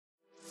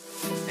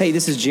Hey,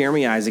 this is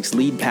Jeremy Isaacs,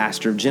 lead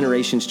pastor of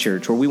Generations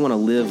Church, where we want to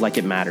live like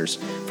it matters.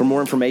 For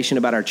more information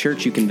about our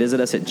church, you can visit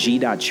us at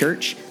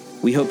g.church.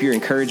 We hope you're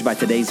encouraged by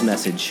today's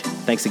message.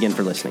 Thanks again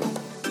for listening.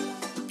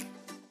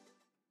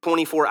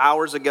 24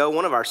 hours ago,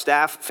 one of our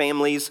staff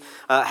families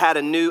had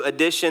a new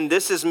addition.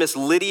 This is Miss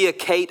Lydia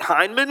Kate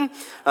Hindman.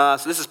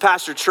 So this is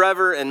Pastor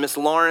Trevor and Miss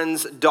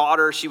Lauren's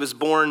daughter. She was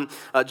born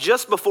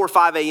just before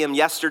 5 a.m.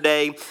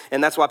 yesterday,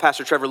 and that's why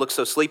Pastor Trevor looks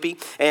so sleepy.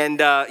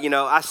 And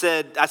I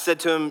said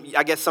to him,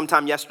 I guess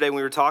sometime yesterday when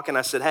we were talking,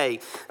 I said,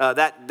 hey,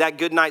 that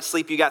good night's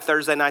sleep you got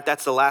Thursday night,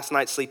 that's the last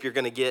night's sleep you're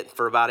going to get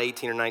for about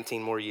 18 or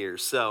 19 more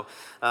years. So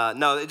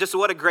no, just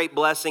what a great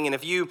blessing. And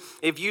if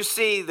you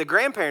see the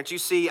grandparents, you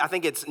see, I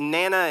think it's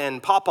Nana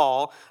and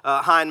Pawpaw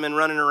Hindman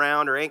running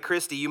around, or Aunt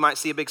Christy, you might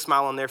see a big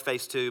smile on their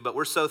face too. But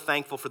we're so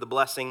thankful for the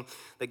blessing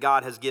that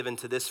God has given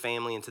to this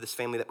family and to this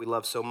family that we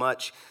love so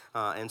much.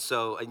 And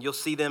you'll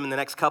see them in the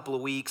next couple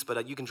of weeks,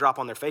 but you can drop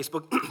on their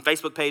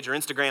Facebook page or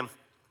Instagram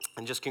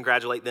and just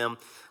congratulate them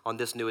on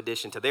this new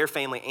addition to their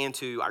family and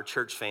to our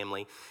church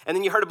family. And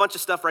then you heard a bunch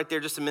of stuff right there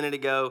just a minute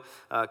ago.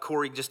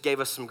 Corey just gave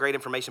us some great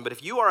information. But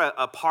if you are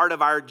a part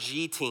of our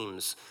G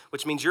teams,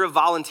 which means you're a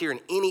volunteer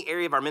in any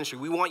area of our ministry,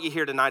 we want you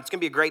here tonight. It's going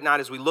to be a great night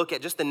as we look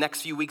at just the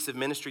next few weeks of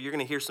ministry. You're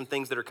going to hear some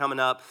things that are coming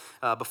up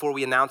before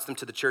we announce them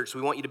to the church. So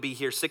we want you to be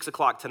here 6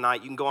 o'clock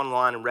tonight. You can go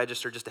online and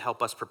register just to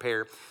help us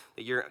prepare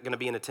that you're going to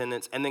be in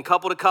attendance. And then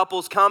Couple to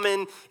Couples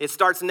coming. It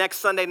starts next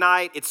Sunday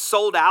night. It's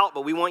sold out,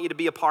 but we want you to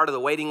be a part of the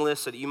waiting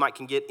list so that you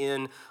can get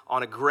in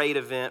on a great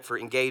event for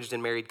engaged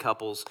and married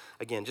couples.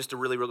 Again, just a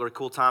really, really, really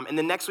cool time. And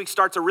then next week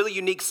starts a really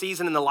unique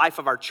season in the life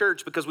of our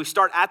church because we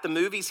start at the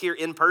movies here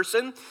in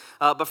person.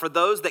 But for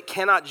those that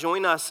cannot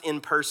join us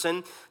in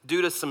person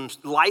due to some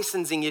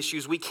licensing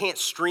issues, we can't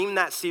stream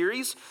that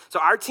series. So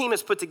our team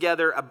has put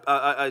together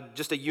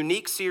just a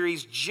unique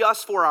series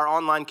just for our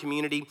online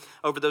community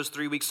over those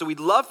 3 weeks. So we'd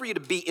love for you to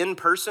be in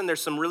person.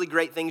 There's some really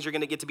great things you're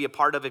going to get to be a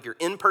part of if you're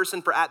in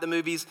person for At the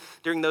Movies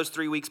during those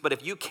 3 weeks. But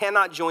if you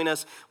cannot join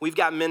us, we've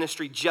got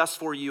ministry just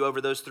for you over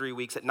those 3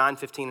 weeks at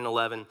 9:15 and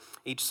 11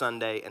 each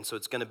Sunday, and so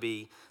it's going to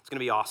be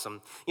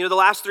awesome. You know, the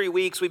last 3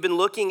 weeks we've been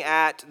looking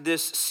at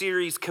this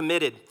series,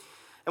 Committed,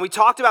 and we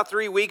talked about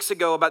 3 weeks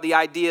ago about the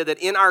idea that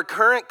in our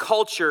current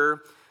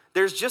culture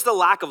there's just a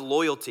lack of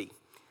loyalty.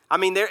 I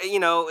mean,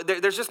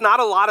 there's just not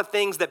a lot of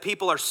things that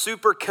people are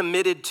super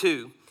committed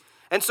to,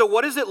 and so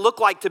what does it look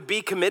like to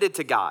be committed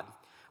to God?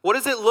 What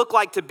does it look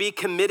like to be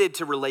committed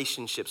to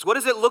relationships? What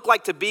does it look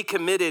like to be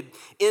committed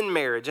in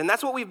marriage? And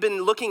that's what we've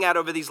been looking at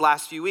over these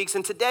last few weeks.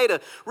 And today, to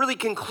really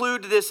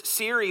conclude this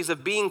series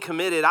of being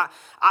committed,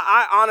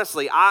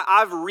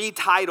 I've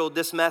retitled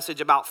this message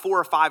about 4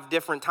 or 5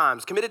 different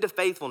times. Committed to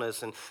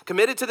faithfulness, and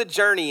committed to the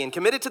journey, and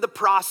committed to the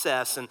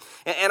process. And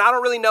I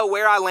don't really know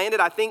where I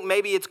landed. I think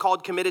maybe it's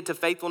called Committed to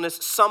Faithfulness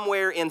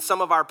somewhere in some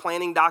of our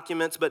planning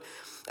documents. But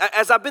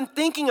as I've been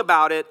thinking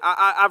about it,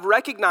 I've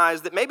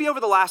recognized that maybe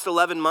over the last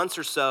 11 months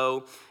or so,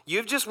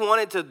 you've just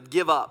wanted to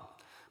give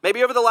up.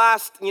 Maybe over the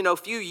last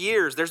few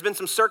years, there's been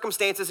some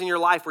circumstances in your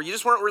life where you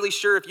just weren't really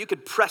sure if you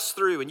could press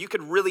through and you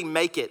could really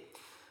make it.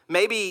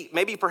 Maybe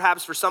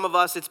perhaps for some of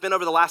us, it's been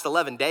over the last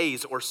 11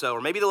 days or so,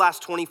 or maybe the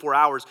last 24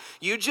 hours.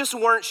 You just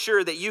weren't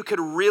sure that you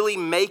could really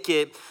make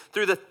it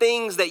through the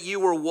things that you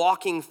were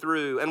walking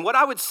through. And what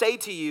I would say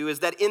to you is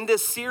that in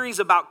this series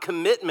about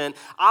commitment,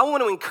 I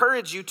want to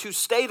encourage you to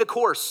stay the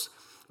course.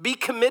 Be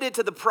committed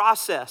to the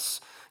process.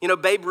 You know,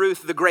 Babe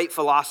Ruth, the great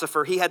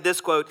philosopher, he had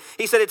this quote.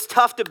 He said, "It's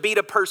tough to beat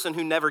a person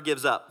who never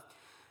gives up."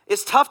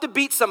 It's tough to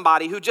beat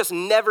somebody who just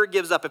never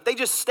gives up. If they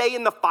just stay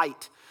in the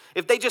fight,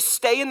 if they just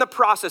stay in the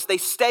process, they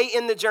stay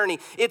in the journey,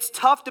 it's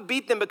tough to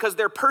beat them because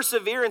their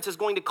perseverance is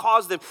going to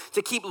cause them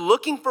to keep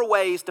looking for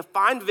ways to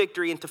find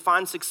victory and to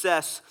find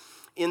success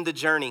in the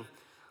journey.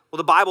 Well,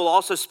 the Bible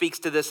also speaks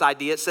to this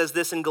idea. It says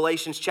this in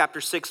Galatians chapter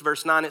 6,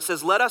 verse 9. It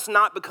says, "Let us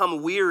not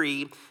become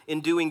weary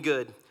in doing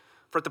good,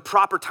 for at the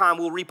proper time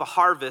we'll reap a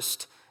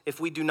harvest if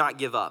we do not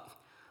give up."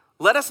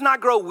 Let us not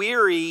grow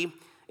weary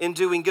in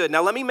doing good.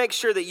 Now, let me make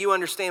sure that you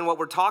understand what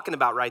we're talking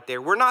about right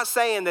there. We're not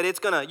saying that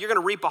you're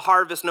gonna reap a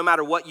harvest no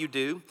matter what you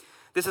do.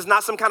 This is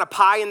not some kind of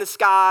pie in the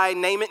sky,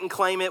 name it and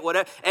claim it.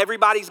 Whatever.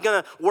 Everybody's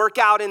gonna work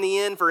out in the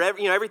end for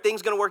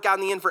everything's gonna work out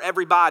in the end for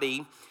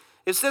everybody.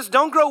 It says,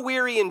 don't grow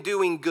weary in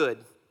doing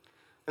good.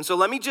 And so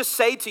let me just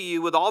say to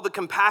you, with all the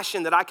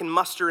compassion that I can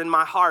muster in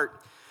my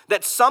heart,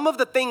 that some of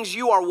the things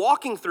you are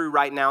walking through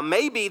right now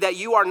may be that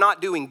you are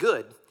not doing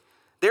good.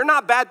 They're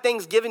not bad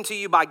things given to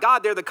you by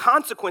God. They're the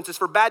consequences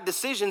for bad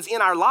decisions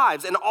in our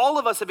lives. And all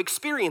of us have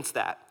experienced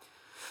that.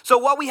 So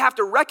what we have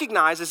to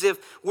recognize is if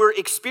we're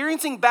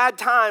experiencing bad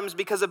times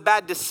because of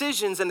bad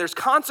decisions and there's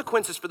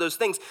consequences for those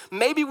things,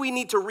 maybe we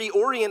need to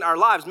reorient our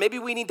lives. Maybe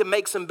we need to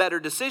make some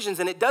better decisions.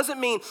 And it doesn't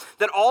mean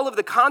that all of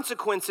the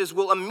consequences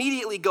will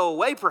immediately go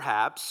away,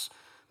 perhaps.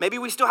 Maybe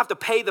we still have to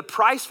pay the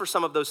price for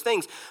some of those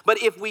things.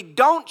 But if we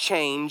don't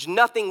change,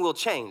 nothing will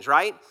change,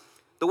 right?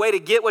 The way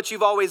to get what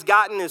you've always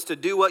gotten is to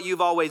do what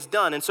you've always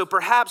done. And so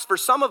perhaps for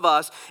some of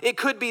us, it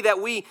could be that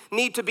we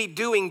need to be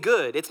doing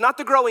good. It's not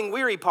the growing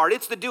weary part,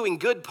 it's the doing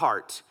good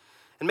part.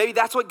 And maybe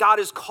that's what God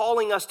is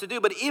calling us to do.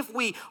 But if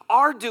we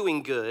are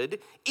doing good,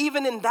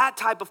 even in that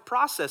type of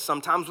process,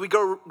 sometimes we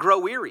grow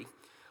weary.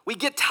 We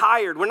get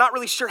tired. We're not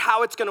really sure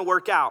how it's going to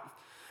work out.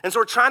 And so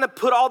we're trying to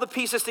put all the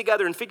pieces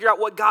together and figure out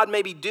what God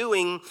may be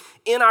doing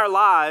in our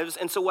lives.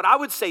 And so what I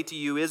would say to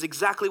you is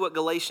exactly what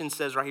Galatians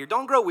says right here.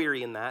 Don't grow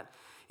weary in that.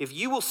 If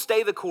you will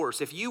stay the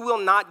course, if you will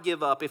not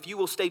give up, if you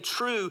will stay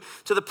true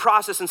to the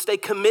process and stay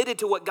committed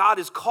to what God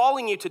is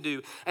calling you to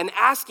do and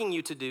asking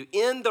you to do,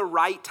 in the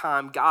right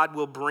time, God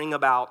will bring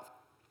about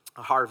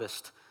a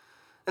harvest.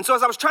 And so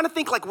as I was trying to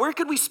think, like, where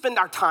could we spend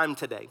our time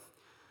today?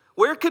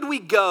 Where could we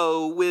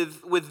go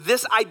with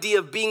this idea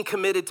of being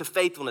committed to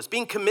faithfulness,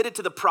 being committed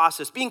to the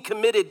process, being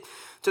committed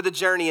to the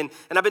journey? And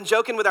I've been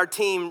joking with our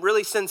team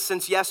really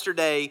since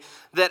yesterday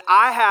that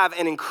I have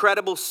an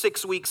incredible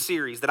 6-week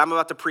series that I'm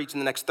about to preach in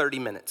the next 30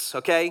 minutes,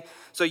 okay?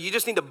 So you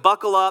just need to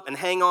buckle up and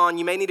hang on.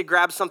 You may need to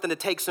grab something to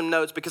take some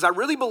notes because I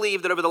really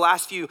believe that over the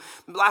last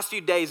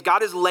few days,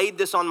 God has laid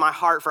this on my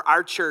heart for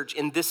our church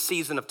in this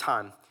season of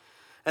time.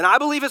 And I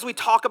believe as we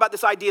talk about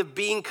this idea of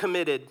being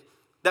committed,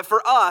 that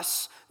for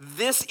us,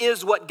 this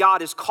is what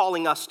God is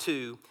calling us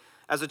to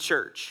as a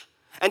church.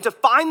 And to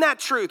find that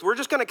truth, we're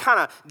just gonna kind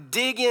of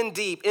dig in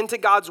deep into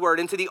God's word,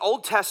 into the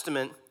Old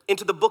Testament,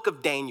 into the book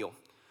of Daniel.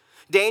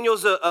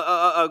 Daniel's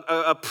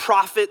a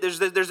prophet. There's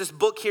this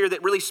book here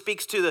that really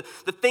speaks to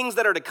the things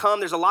that are to come.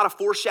 There's a lot of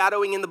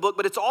foreshadowing in the book,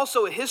 but it's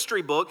also a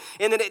history book,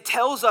 and then it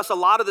tells us a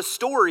lot of the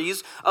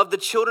stories of the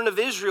children of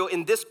Israel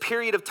in this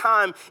period of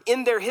time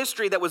in their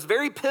history that was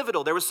very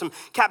pivotal. There was some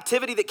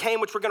captivity that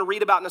came, which we're going to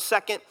read about in a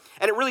second,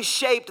 and it really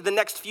shaped the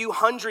next few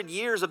hundred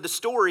years of the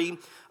story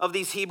of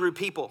these Hebrew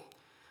people.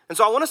 And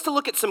so I want us to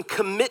look at some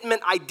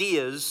commitment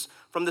ideas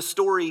from the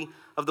story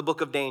of the book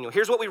of Daniel.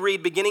 Here's what we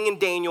read beginning in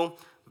Daniel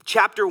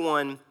chapter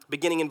 1,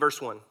 beginning in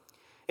verse 1.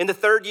 In the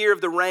 3rd year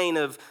of the reign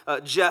of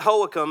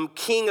Jehoiakim,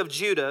 king of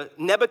Judah,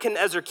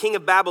 Nebuchadnezzar, king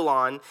of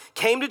Babylon,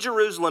 came to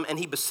Jerusalem and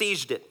he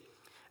besieged it.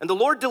 And the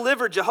Lord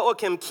delivered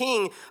Jehoiakim,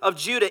 king of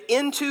Judah,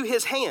 into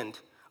his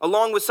hand,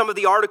 along with some of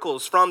the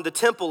articles from the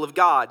temple of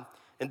God.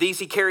 And these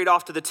he carried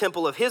off to the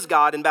temple of his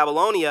God in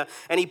Babylonia,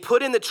 and he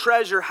put in the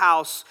treasure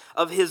house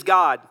of his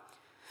God.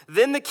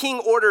 Then the king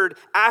ordered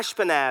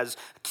Ashpenaz,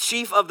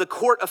 chief of the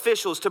court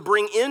officials, to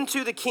bring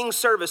into the king's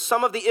service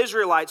some of the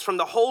Israelites from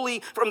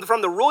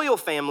the royal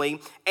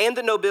family and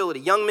the nobility,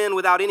 young men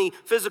without any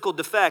physical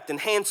defect and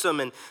handsome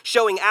and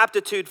showing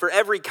aptitude for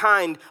every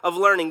kind of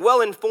learning,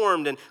 well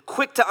informed and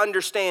quick to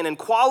understand and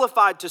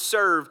qualified to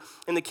serve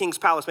in the king's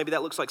palace. Maybe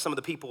that looks like some of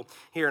the people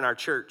here in our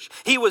church.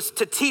 He was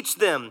to teach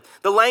them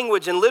the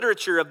language and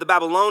literature of the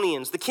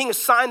Babylonians. The king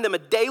assigned them a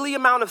daily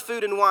amount of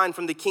food and wine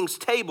from the king's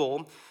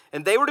table,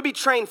 and they were to be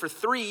trained for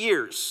 3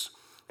 years.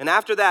 And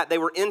after that, they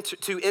were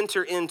to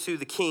enter into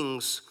the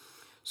king's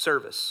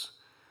service.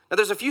 Now,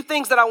 there's a few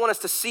things that I want us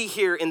to see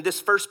here in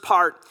this first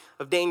part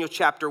of Daniel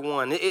chapter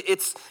 1.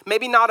 It's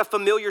maybe not a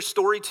familiar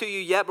story to you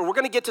yet, but we're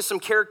going to get to some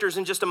characters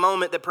in just a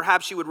moment that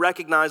perhaps you would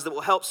recognize that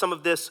will help some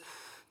of this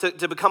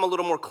to become a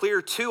little more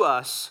clear to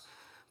us.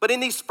 But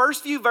in these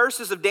first few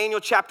verses of Daniel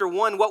chapter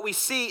 1, what we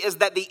see is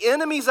that the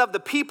enemies of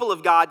the people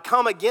of God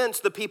come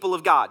against the people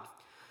of God.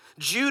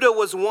 Judah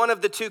was one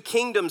of the two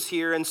kingdoms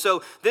here, and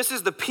so this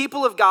is the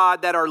people of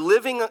God that are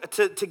living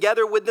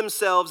together with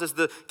themselves as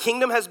the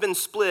kingdom has been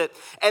split,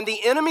 and the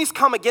enemies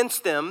come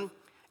against them.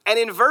 And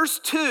in verse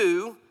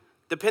 2,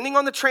 depending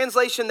on the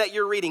translation that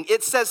you're reading,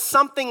 it says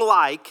something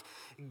like,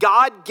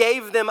 God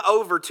gave them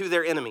over to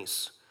their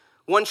enemies.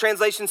 One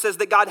translation says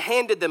that God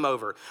handed them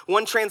over.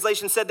 One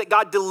translation said that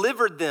God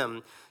delivered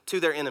them to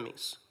their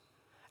enemies.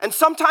 And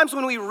sometimes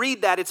when we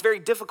read that, it's very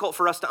difficult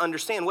for us to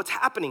understand what's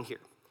happening here.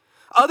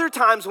 Other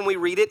times when we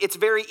read it, it's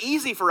very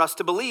easy for us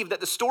to believe that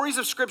the stories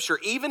of Scripture,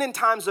 even in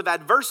times of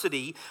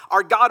adversity,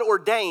 are God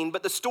ordained,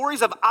 but the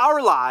stories of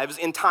our lives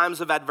in times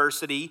of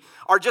adversity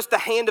are just the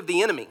hand of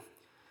the enemy.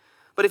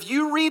 But if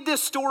you read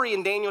this story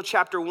in Daniel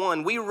chapter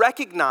 1, we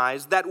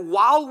recognize that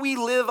while we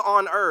live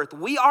on earth,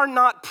 we are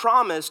not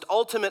promised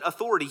ultimate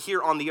authority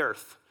here on the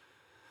earth.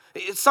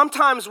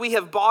 Sometimes we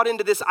have bought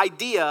into this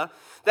idea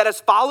that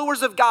as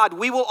followers of God,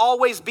 we will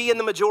always be in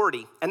the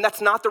majority, and that's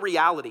not the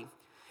reality.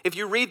 If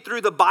you read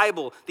through the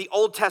Bible, the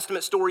Old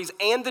Testament stories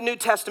and the New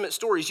Testament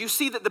stories, you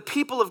see that the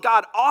people of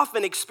God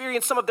often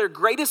experience some of their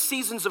greatest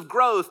seasons of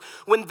growth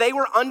when they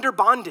were under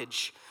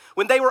bondage,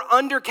 when they were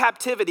under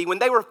captivity, when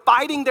they were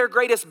fighting their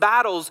greatest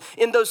battles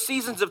in those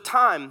seasons of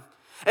time.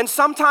 And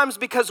sometimes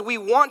because we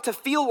want to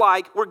feel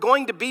like we're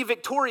going to be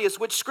victorious,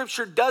 which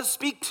Scripture does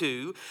speak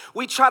to,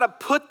 we try to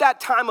put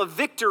that time of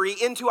victory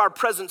into our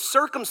present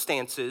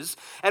circumstances,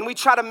 and we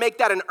try to make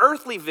that an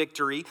earthly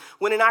victory,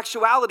 when in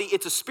actuality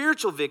it's a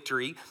spiritual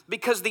victory,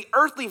 because the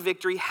earthly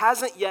victory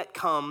hasn't yet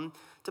come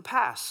to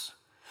pass.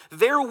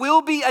 There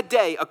will be a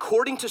day,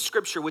 according to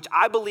Scripture, which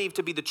I believe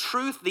to be the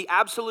truth, the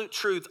absolute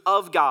truth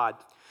of God,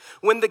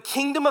 when the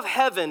kingdom of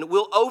heaven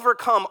will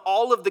overcome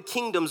all of the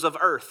kingdoms of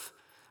earth.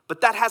 But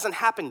that hasn't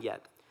happened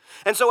yet.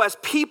 And so as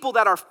people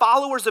that are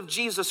followers of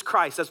Jesus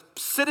Christ, as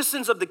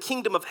citizens of the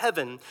kingdom of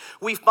heaven,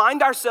 we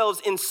find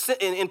ourselves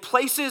in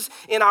places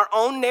in our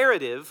own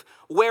narrative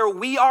where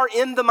we are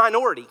in the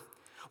minority,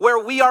 where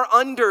we are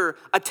under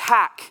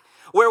attack,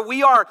 where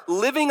we are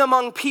living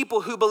among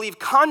people who believe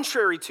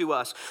contrary to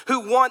us,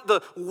 who want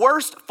the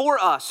worst for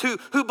us,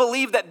 who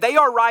believe that they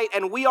are right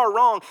and we are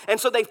wrong. And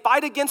so they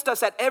fight against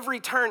us at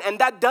every turn. And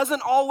that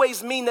doesn't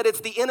always mean that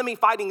it's the enemy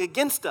fighting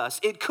against us.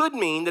 It could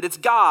mean that it's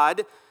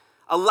God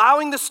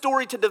allowing the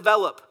story to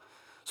develop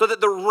so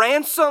that the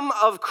ransom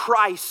of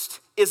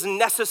Christ is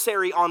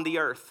necessary on the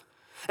earth.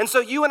 And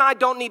so you and I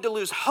don't need to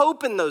lose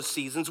hope in those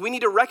seasons. We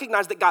need to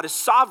recognize that God is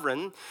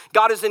sovereign,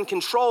 God is in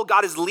control,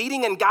 God is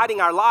leading and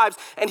guiding our lives,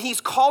 and he's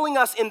calling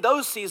us in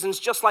those seasons,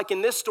 just like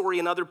in this story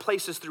and other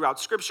places throughout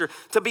Scripture,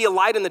 to be a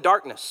light in the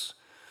darkness,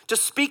 to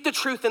speak the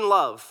truth in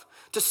love,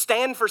 to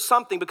stand for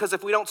something, because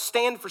if we don't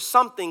stand for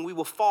something, we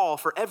will fall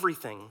for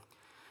everything.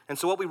 And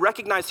so what we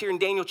recognize here in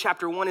Daniel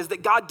chapter 1 is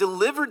that God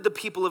delivered the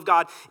people of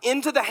God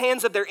into the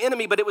hands of their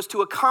enemy, but it was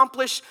to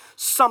accomplish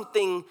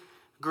something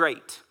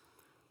great.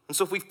 And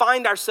so if we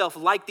find ourselves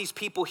like these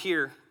people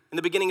here in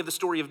the beginning of the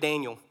story of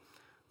Daniel,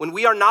 when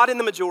we are not in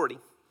the majority,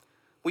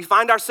 we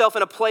find ourselves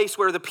in a place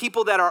where the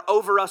people that are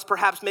over us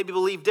perhaps maybe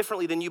believe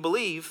differently than you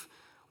believe,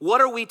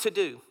 what are we to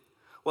do?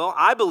 Well,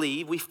 I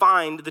believe we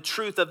find the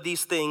truth of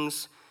these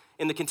things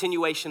in the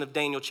continuation of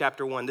Daniel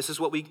chapter 1. This is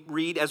what we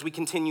read as we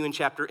continue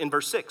in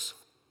verse 6.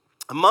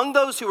 Among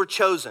those who were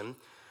chosen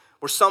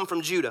were some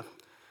from Judah: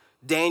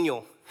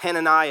 Daniel,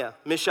 Hananiah,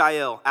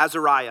 Mishael,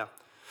 Azariah.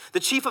 The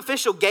chief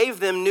official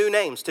gave them new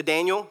names. To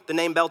Daniel, the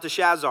name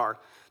Belteshazzar.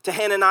 To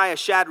Hananiah,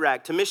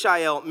 Shadrach. To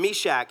Mishael,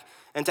 Meshach.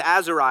 And to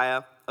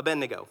Azariah,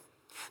 Abednego.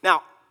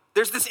 Now,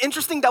 there's this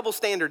interesting double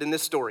standard in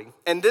this story.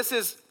 And this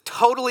is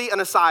totally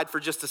an aside for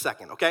just a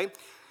second, okay?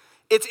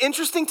 It's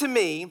interesting to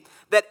me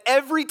that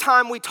every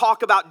time we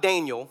talk about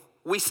Daniel,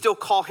 we still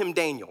call him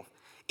Daniel,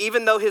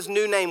 even though his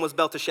new name was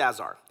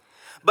Belteshazzar.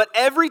 But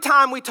every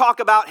time we talk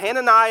about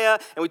Hananiah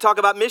and we talk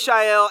about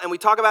Mishael and we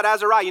talk about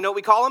Azariah, you know what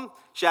we call them?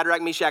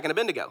 Shadrach, Meshach, and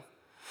Abednego.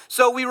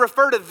 So we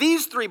refer to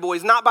these three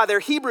boys not by their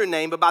Hebrew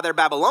name, but by their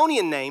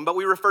Babylonian name, but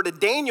we refer to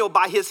Daniel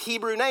by his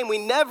Hebrew name. We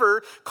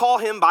never call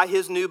him by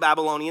his new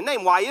Babylonian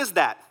name. Why is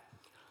that?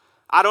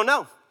 I don't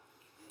know.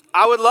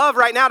 I would love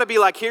right now to be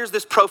like, here's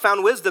this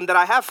profound wisdom that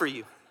I have for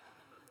you.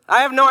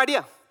 I have no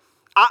idea.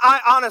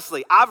 I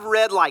honestly, I've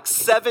read like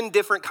 7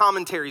 different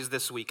commentaries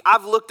this week.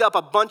 I've looked up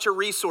a bunch of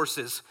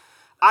resources.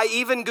 I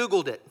even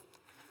Googled it.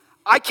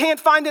 I can't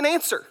find an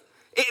answer.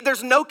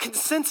 There's no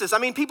consensus. I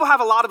mean, people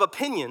have a lot of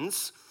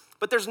opinions,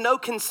 but there's no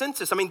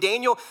consensus. I mean,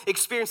 Daniel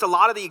experienced a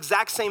lot of the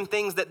exact same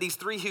things that these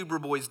 3 Hebrew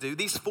boys do.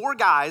 These 4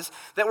 guys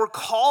that were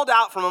called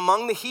out from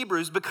among the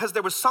Hebrews because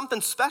there was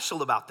something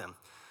special about them.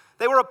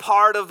 They were a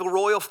part of the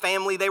royal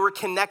family. They were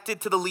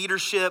connected to the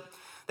leadership.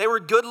 They were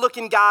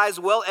good-looking guys,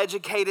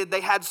 well-educated.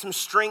 They had some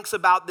strengths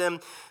about them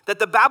that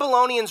the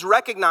Babylonians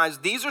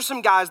recognized. These are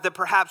some guys that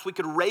perhaps we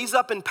could raise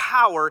up in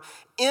power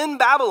in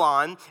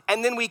Babylon,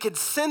 and then we could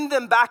send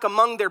them back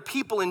among their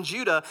people in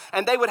Judah,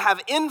 and they would have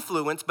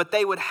influence, but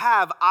they would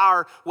have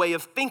our way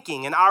of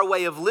thinking and our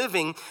way of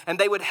living, and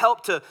they would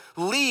help to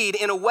lead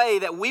in a way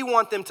that we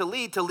want them to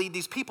lead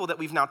these people that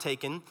we've now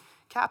taken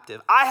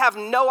captive. I have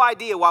no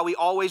idea why we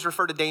always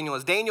refer to Daniel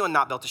as Daniel and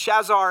not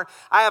Belteshazzar.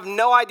 I have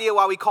no idea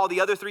why we call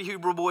the other 3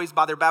 Hebrew boys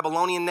by their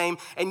Babylonian name,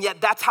 and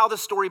yet that's how the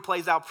story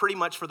plays out pretty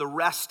much for the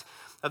rest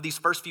of these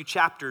first few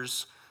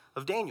chapters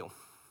of Daniel.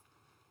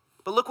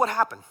 But look what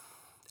happened.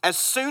 As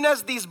soon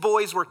as these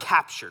boys were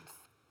captured,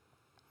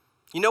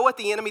 you know what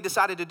the enemy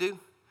decided to do?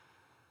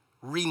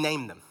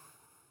 Rename them.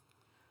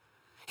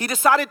 He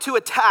decided to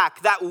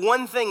attack that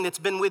one thing that's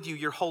been with you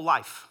your whole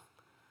life.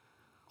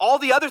 All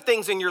the other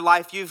things in your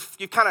life you've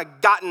kind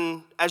of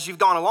gotten as you've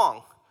gone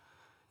along.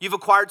 You've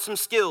acquired some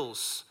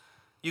skills.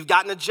 You've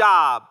gotten a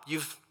job.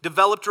 You've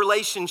developed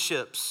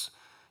relationships.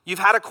 You've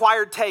had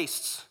acquired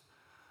tastes.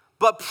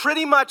 But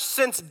pretty much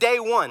since day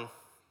one,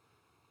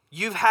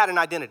 you've had an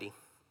identity.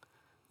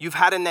 You've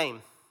had a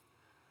name.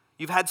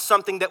 You've had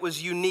something that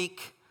was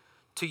unique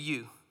to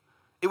you.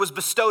 It was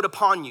bestowed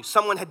upon you.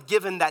 Someone had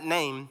given that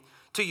name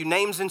to you.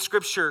 Names in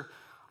Scripture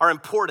are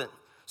important.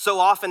 So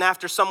often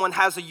after someone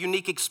has a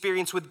unique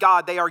experience with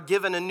God, they are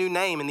given a new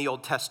name in the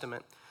Old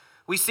Testament.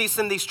 We see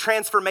some of these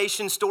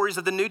transformation stories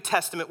of the New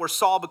Testament where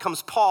Saul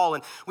becomes Paul,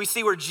 and we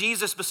see where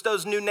Jesus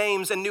bestows new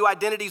names and new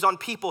identities on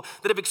people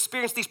that have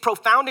experienced these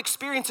profound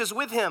experiences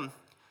with him.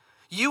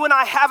 You and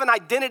I have an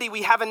identity,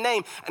 we have a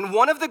name, and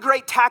one of the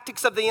great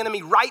tactics of the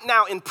enemy right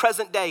now in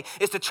present day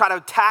is to try to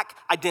attack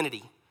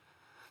identity,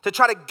 to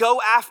try to go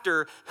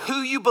after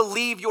who you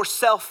believe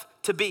yourself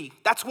to be.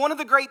 That's one of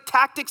the great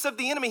tactics of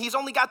the enemy. He's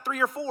only got 3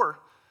 or 4.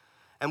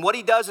 And what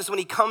he does is when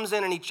he comes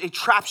in and he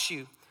traps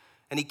you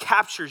and he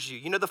captures you,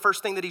 you know the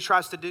first thing that he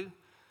tries to do?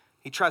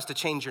 He tries to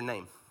change your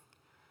name.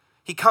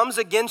 He comes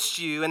against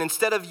you, and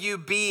instead of you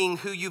being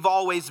who you've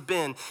always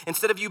been,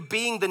 instead of you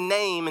being the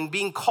name and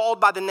being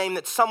called by the name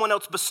that someone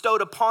else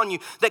bestowed upon you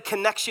that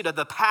connects you to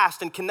the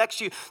past and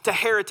connects you to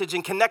heritage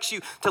and connects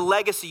you to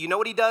legacy, you know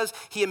what he does?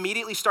 He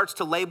immediately starts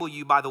to label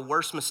you by the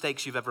worst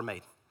mistakes you've ever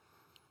made.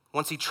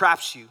 Once he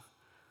traps you,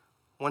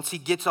 once he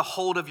gets a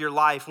hold of your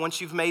life, once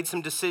you've made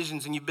some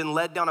decisions and you've been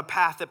led down a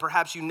path that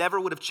perhaps you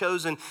never would have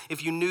chosen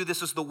if you knew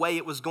this was the way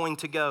it was going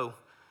to go,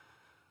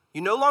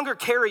 you no longer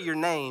carry your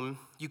name,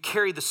 you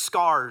carry the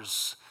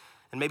scars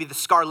and maybe the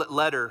scarlet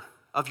letter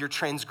of your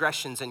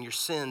transgressions and your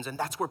sins, and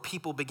that's where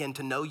people begin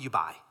to know you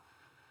by.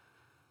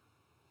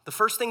 The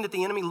first thing that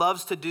the enemy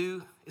loves to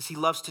do is he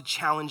loves to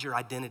challenge your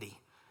identity.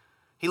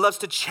 He loves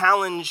to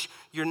challenge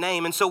your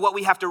name, and so what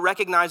we have to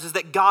recognize is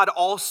that God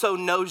also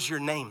knows your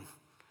name.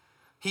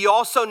 He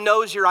also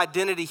knows your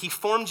identity. He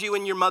formed you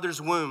in your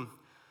mother's womb.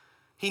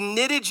 He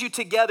knitted you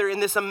together in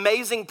this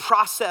amazing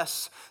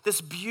process, this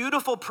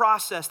beautiful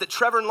process that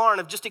Trevor and Lauren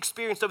have just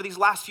experienced over these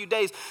last few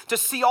days, to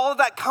see all of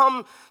that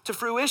come to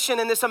fruition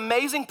in this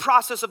amazing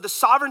process of the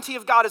sovereignty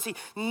of God as he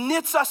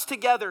knits us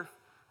together.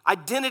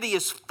 Identity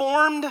is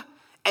formed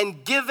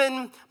and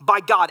given by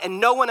God, and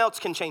no one else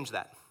can change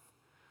that.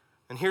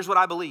 And here's what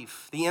I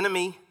believe. The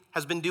enemy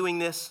has been doing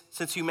this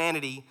since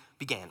humanity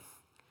began.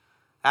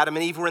 Adam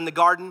and Eve were in the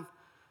garden.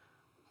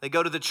 They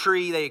go to the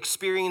tree. They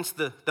experience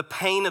the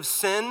pain of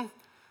sin.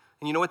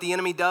 And you know what the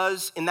enemy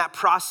does in that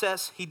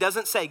process? He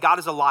doesn't say God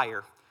is a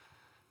liar.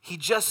 He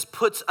just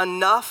puts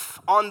enough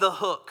on the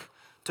hook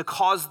to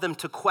cause them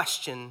to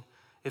question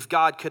if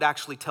God could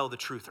actually tell the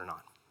truth or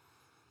not.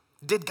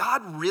 Did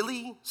God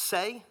really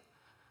say?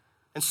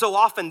 And so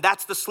often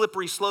that's the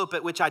slippery slope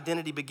at which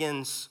identity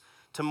begins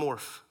to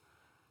morph.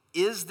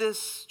 Is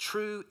this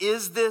true?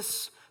 Is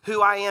this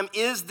who I am?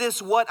 Is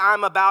this what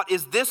I'm about?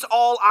 Is this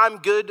all I'm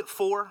good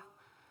for?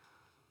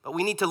 But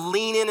we need to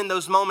lean in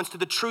those moments to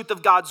the truth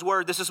of God's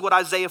word. This is what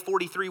Isaiah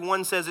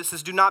 43:1 says. It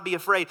says, do not be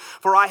afraid,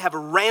 for I have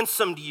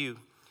ransomed you.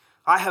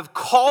 I have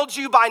called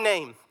you by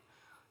name.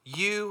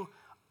 You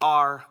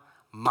are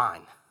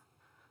mine.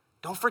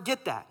 Don't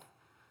forget that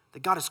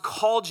God has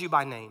called you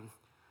by name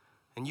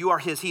and you are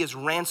his. He has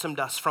ransomed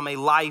us from a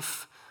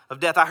life of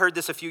death. I heard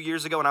this a few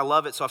years ago and I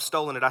love it, so I've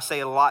stolen it. I say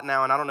it a lot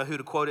now and I don't know who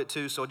to quote it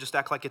to, so I'll just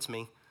act like it's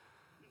me.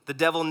 The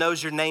devil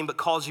knows your name but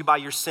calls you by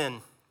your sin.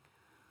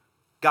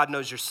 God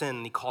knows your sin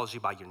and he calls you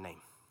by your name.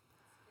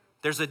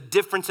 There's a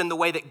difference in the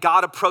way that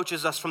God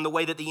approaches us from the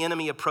way that the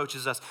enemy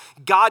approaches us.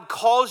 God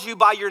calls you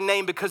by your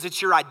name because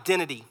it's your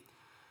identity.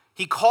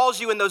 He calls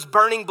you in those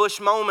burning bush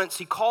moments.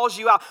 He calls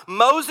you out.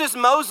 Moses,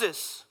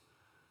 Moses.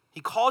 He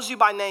calls you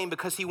by name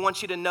because he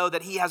wants you to know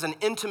that he has an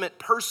intimate,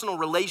 personal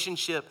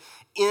relationship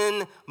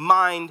in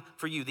mind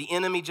for you. The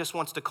enemy just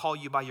wants to call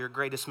you by your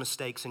greatest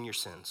mistakes and your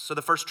sins. So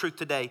the first truth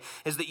today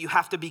is that you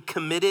have to be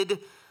committed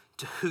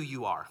to who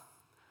you are.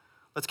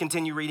 Let's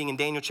continue reading in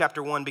Daniel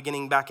chapter 1,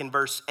 beginning back in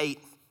verse 8.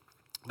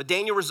 But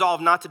Daniel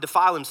resolved not to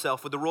defile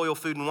himself with the royal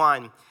food and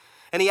wine.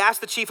 And he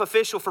asked the chief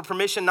official for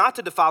permission not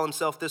to defile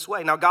himself this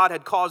way. Now God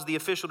had caused the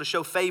official to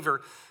show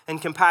favor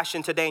and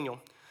compassion to Daniel.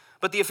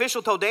 But the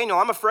official told Daniel,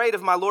 I'm afraid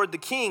of my lord the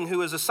king, who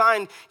has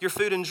assigned your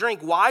food and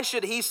drink. Why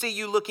should he see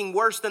you looking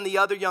worse than the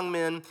other young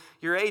men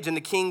your age? And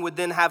the king would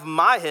then have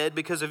my head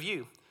because of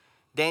you.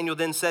 Daniel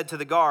then said to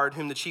the guard,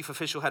 whom the chief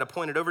official had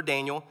appointed over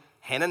Daniel,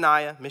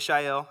 Hananiah,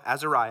 Mishael,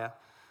 Azariah,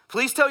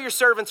 please tell your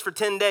servants for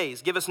 10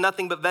 days, give us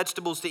nothing but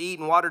vegetables to eat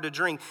and water to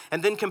drink,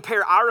 and then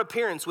compare our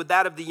appearance with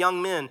that of the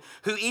young men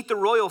who eat the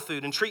royal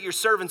food, and treat your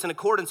servants in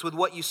accordance with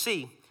what you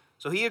see.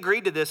 So he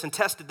agreed to this and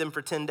tested them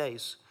for 10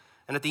 days.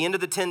 And at the end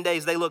of the 10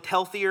 days, they looked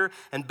healthier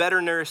and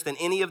better nourished than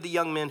any of the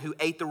young men who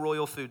ate the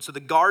royal food. So the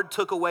guard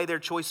took away their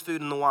choice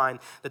food and the wine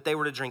that they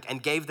were to drink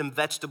and gave them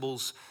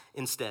vegetables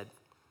instead.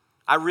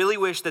 I really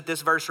wish that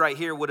this verse right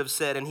here would have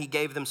said, and he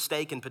gave them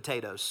steak and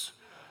potatoes.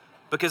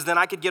 Because then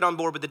I could get on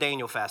board with the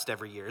Daniel fast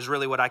every year, is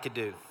really what I could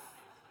do.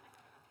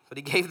 But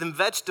he gave them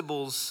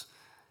vegetables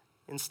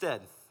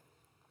instead.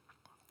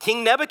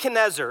 King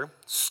Nebuchadnezzar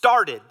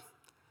started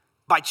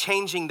by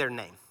changing their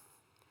name.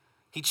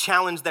 He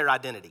challenged their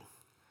identity.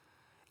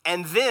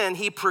 And then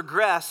he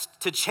progressed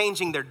to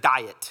changing their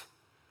diet.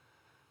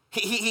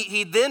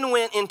 He then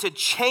went into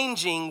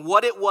changing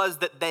what it was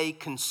that they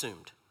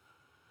consumed.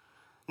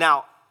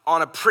 Now,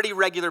 on a pretty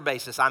regular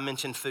basis, I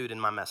mention food in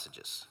my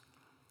messages.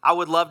 I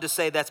would love to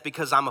say that's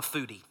because I'm a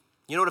foodie.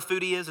 You know what a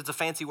foodie is? It's a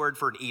fancy word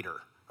for an eater,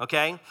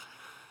 okay?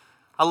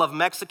 I love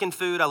Mexican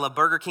food. I love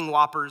Burger King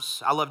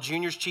Whoppers. I love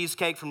Junior's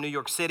Cheesecake from New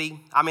York City.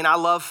 I mean, I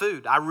love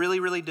food. I really,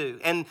 really do.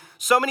 And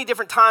so many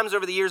different times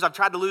over the years, I've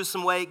tried to lose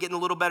some weight, get in a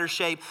little better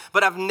shape,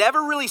 but I've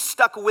never really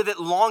stuck with it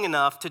long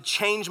enough to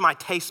change my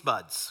taste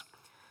buds.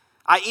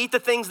 I eat the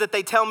things that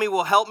they tell me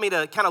will help me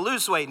to kind of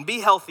lose weight and be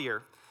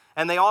healthier,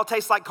 and they all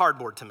taste like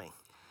cardboard to me.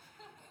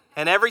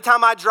 And every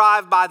time I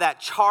drive by that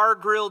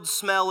char-grilled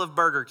smell of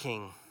Burger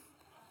King,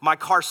 my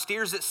car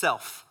steers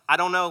itself. I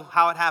don't know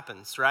how it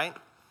happens, right?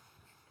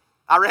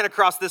 I ran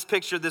across this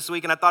picture this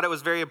week, and I thought it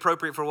was very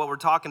appropriate for what we're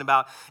talking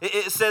about.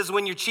 It says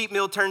when your cheat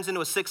meal turns into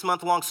a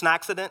 6-month-long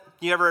snacksident.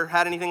 You ever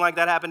had anything like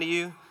that happen to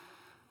you?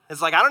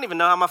 It's like, I don't even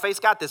know how my face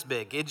got this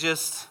big. It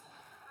just,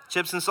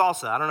 chips and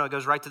salsa. I don't know, it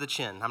goes right to the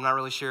chin. I'm not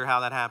really sure how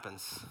that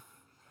happens.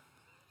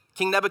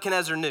 King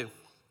Nebuchadnezzar knew.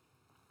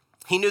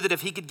 He knew that if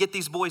he could get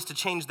these boys to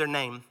change their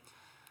name,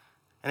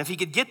 and if he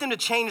could get them to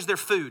change their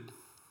food,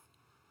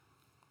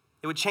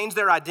 it would change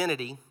their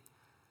identity,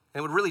 and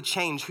it would really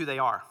change who they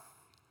are.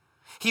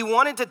 He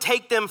wanted to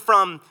take them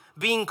from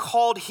being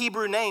called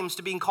Hebrew names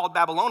to being called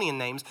Babylonian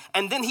names,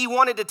 and then he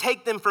wanted to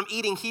take them from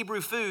eating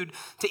Hebrew food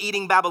to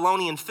eating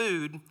Babylonian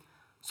food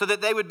so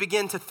that they would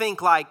begin to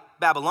think like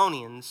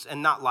Babylonians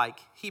and not like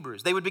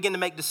Hebrews. They would begin to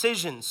make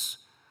decisions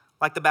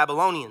like the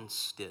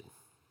Babylonians did.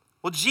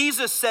 Well,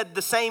 Jesus said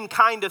the same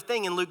kind of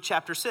thing in Luke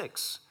chapter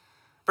 6.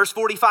 Verse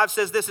 45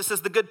 says this, it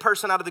says, the good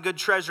person out of the good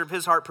treasure of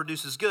his heart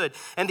produces good,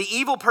 and the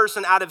evil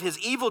person out of his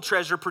evil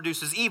treasure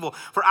produces evil.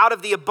 For out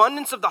of the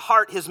abundance of the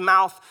heart, his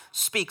mouth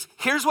speaks.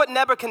 Here's what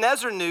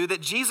Nebuchadnezzar knew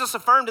that Jesus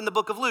affirmed in the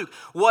book of Luke.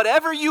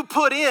 Whatever you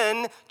put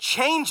in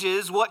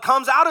changes what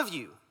comes out of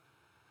you.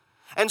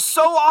 And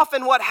so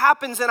often what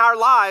happens in our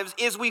lives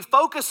is we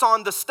focus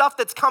on the stuff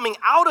that's coming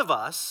out of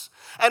us,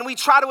 and we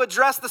try to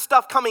address the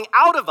stuff coming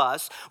out of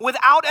us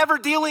without ever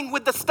dealing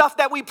with the stuff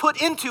that we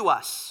put into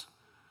us.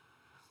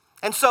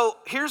 And so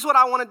here's what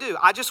I want to do.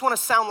 I just want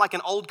to sound like an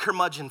old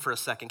curmudgeon for a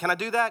second. Can I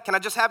do that? Can I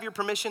just have your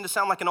permission to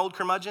sound like an old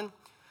curmudgeon?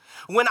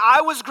 When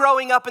I was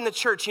growing up in the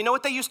church, you know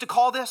what they used to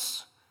call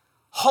this?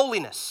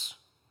 Holiness.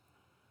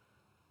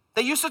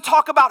 They used to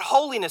talk about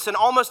holiness in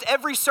almost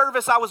every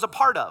service I was a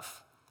part of.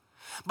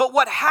 But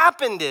what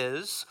happened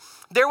is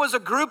there was a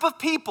group of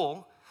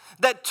people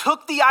that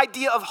took the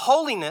idea of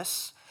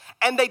holiness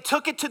and they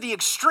took it to the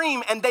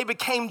extreme, and they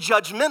became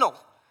judgmental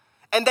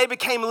and they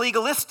became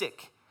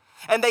legalistic.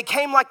 And they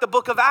came like the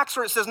book of Acts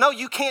where it says, no,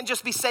 you can't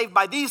just be saved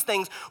by these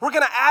things. We're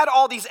going to add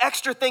all these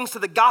extra things to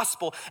the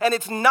gospel. And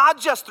it's not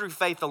just through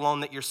faith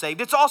alone that you're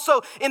saved. It's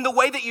also in the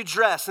way that you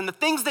dress and the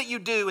things that you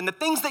do and the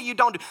things that you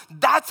don't do.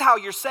 That's how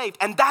you're saved.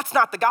 And that's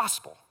not the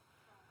gospel.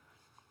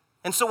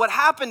 And so what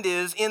happened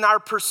is, in our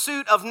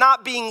pursuit of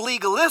not being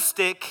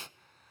legalistic,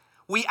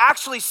 we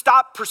actually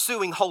stopped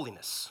pursuing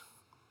holiness.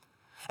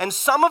 And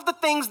some of the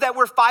things that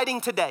we're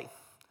fighting today,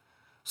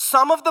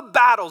 some of the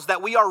battles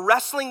that we are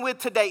wrestling with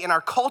today in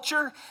our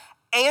culture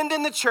and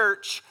in the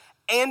church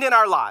and in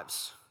our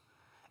lives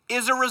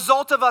is a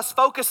result of us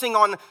focusing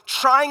on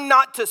trying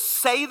not to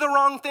say the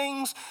wrong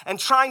things and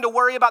trying to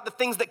worry about the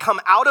things that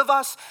come out of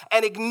us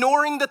and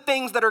ignoring the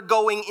things that are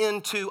going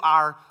into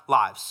our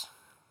lives.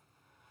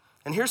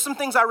 And here's some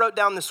things I wrote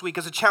down this week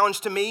as a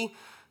challenge to me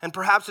and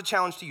perhaps a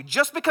challenge to you.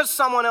 Just because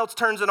someone else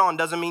turns it on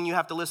doesn't mean you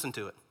have to listen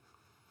to it.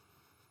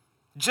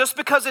 Just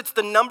because it's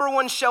the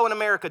 #1 show in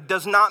America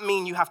does not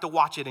mean you have to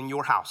watch it in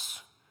your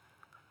house.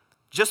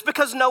 Just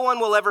because no one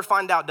will ever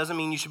find out doesn't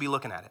mean you should be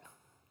looking at it.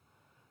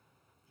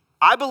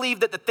 I believe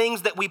that the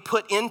things that we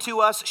put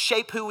into us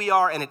shape who we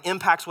are, and it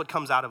impacts what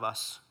comes out of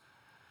us.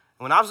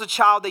 When I was a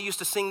child, they used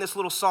to sing this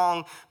little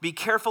song, be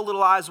careful,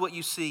 little eyes, what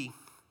you see.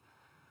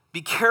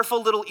 Be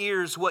careful, little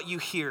ears, what you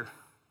hear.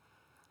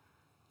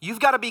 You've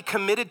got to be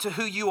committed to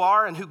who you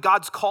are and who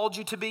God's called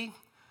you to be.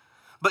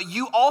 But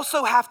you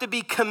also have to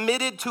be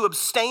committed to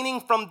abstaining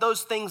from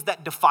those things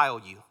that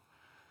defile you.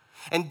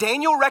 And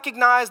Daniel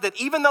recognized that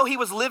even though he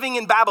was living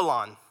in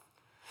Babylon,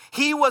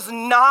 he was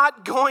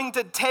not going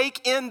to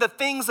take in the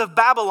things of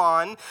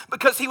Babylon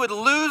because he would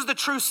lose the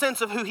true sense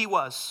of who he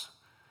was.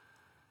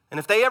 And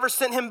if they ever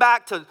sent him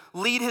back to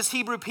lead his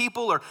Hebrew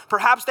people, or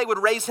perhaps they would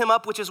raise him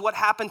up, which is what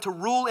happened, to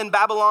rule in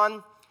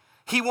Babylon,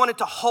 he wanted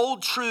to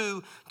hold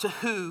true to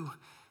who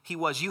he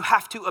was. You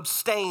have to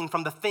abstain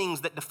from the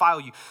things that defile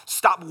you.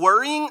 Stop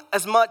worrying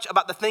as much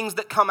about the things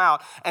that come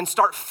out and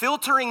start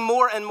filtering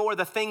more and more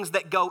the things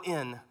that go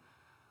in.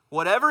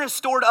 Whatever is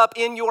stored up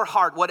in your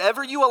heart,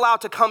 whatever you allow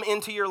to come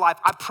into your life,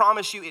 I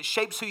promise you it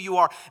shapes who you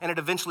are and it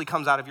eventually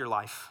comes out of your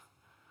life.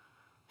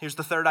 Here's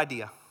the third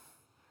idea.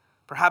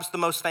 Perhaps the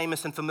most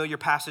famous and familiar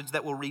passage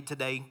that we'll read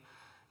today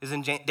is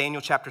in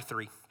Daniel chapter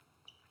 3.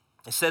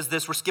 It says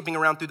this, we're skipping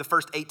around through the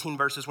first 18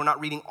 verses. We're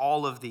not reading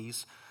all of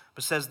these.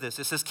 But it says this,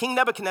 it says, King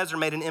Nebuchadnezzar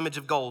made an image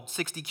of gold,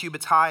 60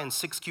 cubits high and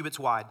 6 cubits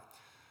wide.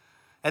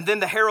 And then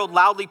the herald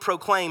loudly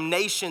proclaimed,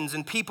 nations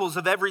and peoples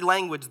of every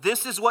language,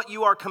 this is what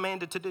you are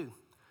commanded to do.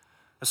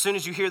 As soon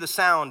as you hear the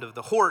sound of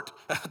the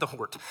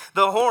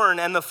horn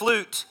and the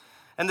flute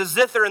and the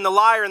zither and the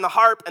lyre and the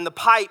harp and the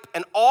pipe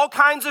and all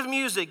kinds of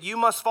music, you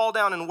must fall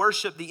down and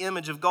worship the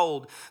image of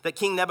gold that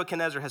King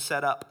Nebuchadnezzar has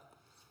set up.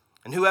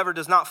 And whoever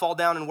does not fall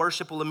down and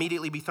worship will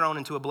immediately be thrown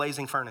into a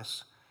blazing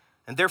furnace.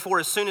 And therefore,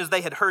 as soon as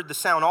they had heard the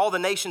sound, all the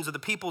nations of the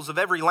peoples of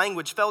every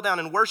language fell down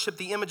and worshiped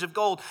the image of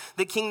gold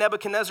that King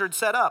Nebuchadnezzar had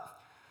set up.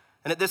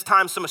 And at this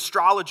time, some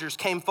astrologers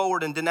came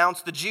forward and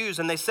denounced the Jews.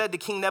 And they said to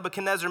King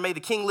Nebuchadnezzar, may the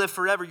king live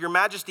forever. Your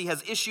majesty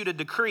has issued a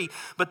decree.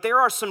 But there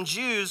are some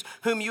Jews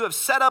whom you have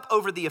set up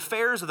over the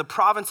affairs of the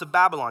province of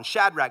Babylon,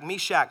 Shadrach,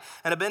 Meshach,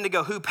 and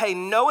Abednego, who pay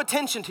no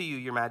attention to you,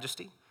 your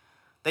majesty.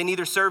 They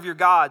neither serve your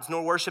gods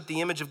nor worship the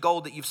image of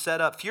gold that you've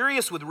set up.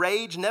 Furious with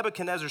rage,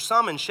 Nebuchadnezzar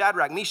summoned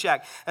Shadrach,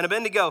 Meshach, and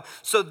Abednego.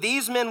 So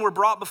these men were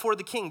brought before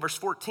the king, verse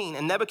 14.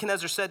 And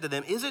Nebuchadnezzar said to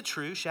them, is it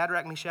true,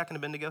 Shadrach, Meshach, and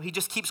Abednego? He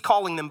just keeps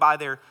calling them by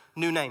their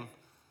new name.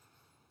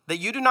 That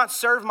you do not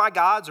serve my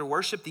gods or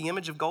worship the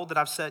image of gold that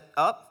I've set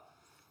up?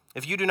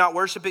 If you do not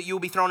worship it, you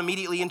will be thrown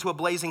immediately into a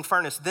blazing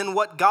furnace. Then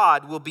what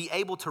God will be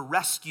able to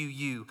rescue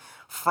you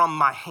from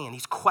my hand?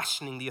 He's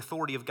questioning the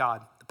authority of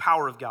God, the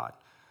power of God.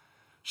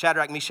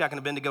 Shadrach, Meshach, and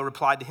Abednego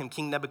replied to him,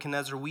 King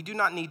Nebuchadnezzar, we do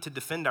not need to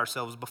defend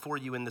ourselves before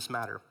you in this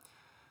matter.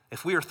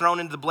 If we are thrown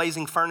into the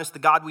blazing furnace, the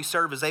God we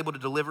serve is able to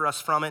deliver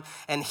us from it,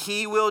 and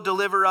he will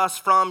deliver us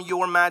from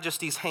your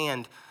majesty's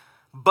hand.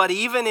 But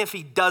even if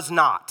he does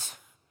not,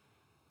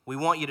 we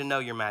want you to know,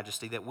 your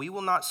majesty, that we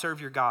will not serve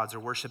your gods or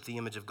worship the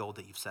image of gold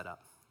that you've set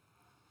up.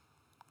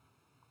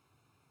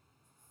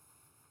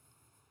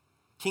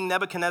 King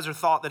Nebuchadnezzar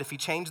thought that if he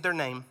changed their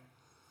name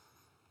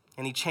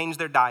and he changed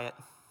their diet,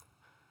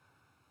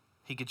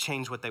 he could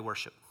change what they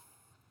worship.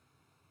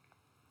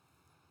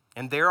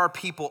 And there are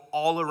people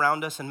all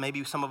around us, and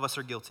maybe some of us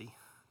are guilty,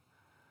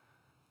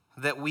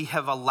 that we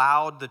have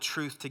allowed the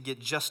truth to get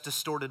just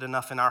distorted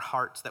enough in our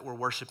hearts that we're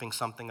worshiping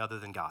something other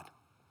than God.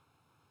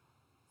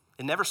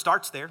 It never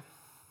starts there.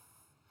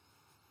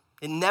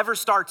 It never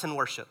starts in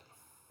worship.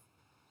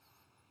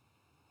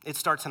 It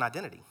starts in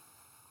identity.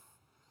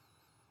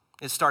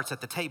 It starts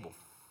at the table.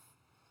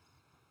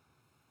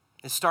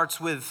 It starts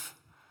with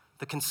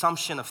the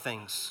consumption of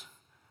things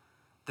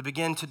that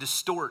begin to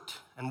distort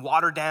and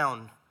water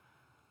down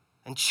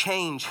and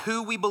change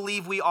who we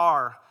believe we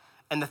are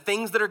and the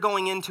things that are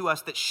going into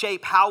us that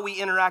shape how we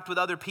interact with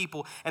other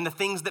people and the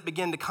things that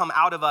begin to come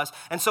out of us.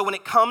 And so when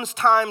it comes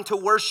time to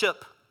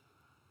worship,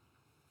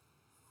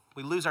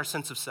 we lose our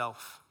sense of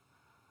self.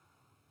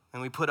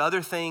 And we put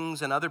other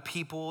things and other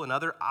people and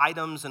other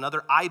items and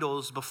other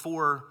idols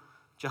before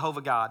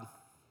Jehovah God.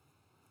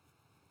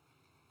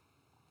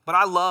 But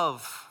I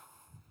love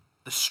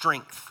the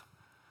strength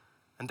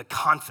and the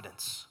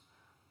confidence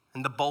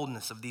and the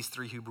boldness of these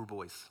three Hebrew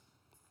boys.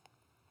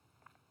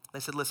 They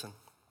said, listen,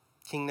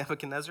 King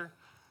Nebuchadnezzar,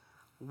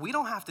 we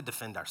don't have to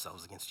defend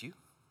ourselves against you.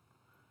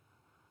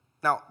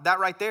 Now, that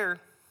right there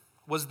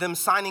was them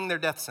signing their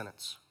death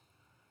sentence.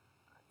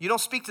 You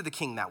don't speak to the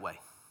king that way.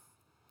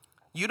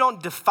 You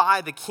don't defy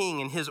the king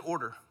in his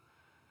order.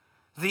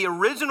 The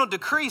original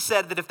decree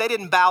said that if they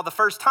didn't bow the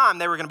first time,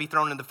 they were going to be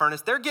thrown in the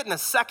furnace. They're getting a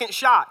second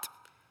shot.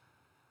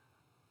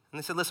 And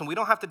they said, listen, we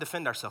don't have to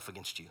defend ourselves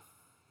against you.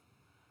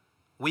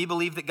 We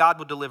believe that God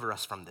will deliver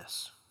us from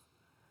this.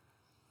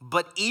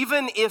 But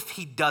even if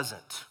he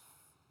doesn't,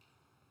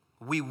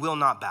 we will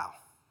not bow.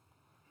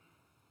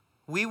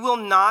 We will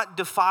not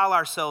defile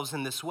ourselves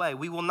in this way.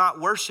 We will not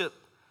worship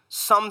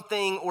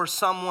something or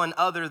someone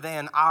other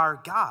than our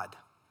God.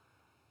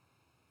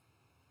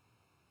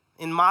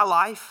 In my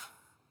life,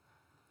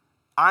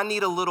 I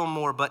need a little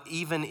more, but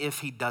even if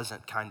he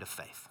doesn't kind of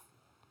faith.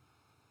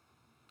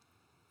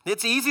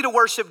 It's easy to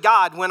worship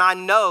God when I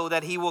know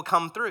that he will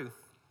come through.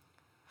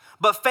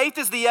 But faith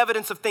is the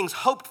evidence of things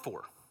hoped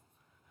for.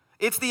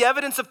 It's the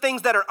evidence of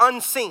things that are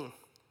unseen.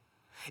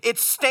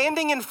 It's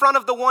standing in front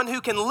of the one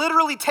who can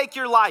literally take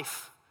your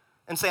life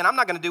and saying, I'm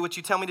not going to do what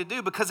you tell me to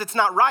do because it's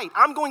not right.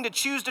 I'm going to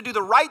choose to do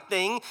the right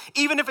thing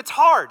even if it's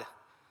hard.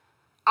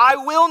 I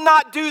will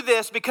not do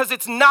this because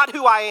it's not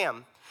who I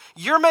am.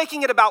 You're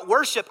making it about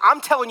worship.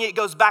 I'm telling you, it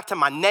goes back to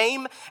my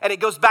name, and it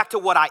goes back to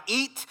what I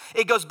eat.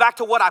 It goes back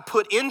to what I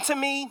put into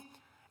me.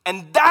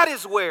 And that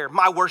is where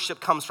my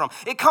worship comes from.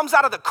 It comes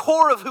out of the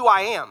core of who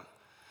I am.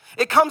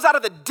 It comes out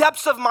of the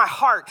depths of my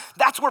heart.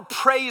 That's where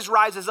praise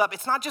rises up.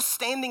 It's not just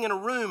standing in a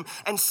room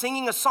and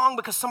singing a song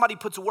because somebody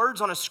puts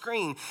words on a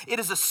screen. It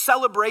is a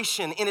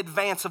celebration in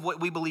advance of what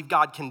we believe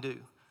God can do.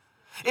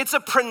 It's a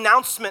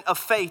pronouncement of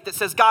faith that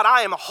says, God,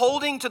 I am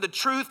holding to the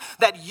truth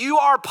that you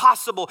are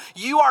possible,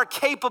 you are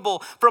capable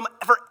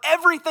for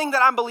everything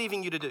that I'm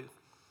believing you to do.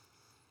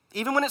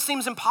 Even when it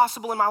seems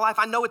impossible in my life,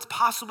 I know it's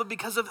possible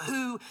because of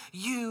who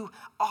you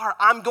are.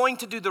 I'm going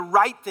to do the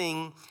right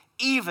thing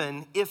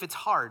even if it's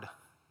hard.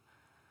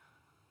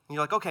 And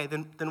you're like, okay,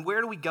 then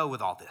where do we go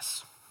with all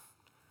this?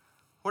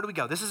 Where do we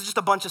go? This is just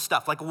a bunch of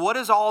stuff. Like, what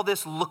does all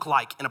this look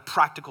like in a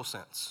practical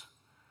sense?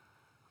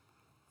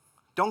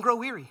 Don't grow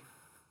weary.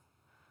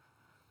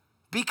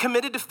 Be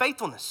committed to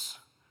faithfulness.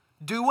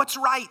 Do what's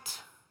right.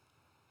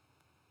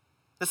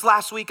 This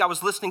last week, I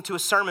was listening to a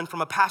sermon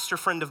from a pastor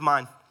friend of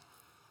mine.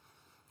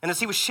 And as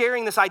he was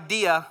sharing this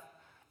idea,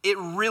 it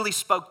really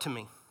spoke to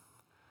me,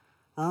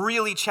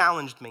 really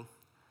challenged me.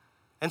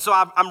 And so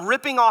I'm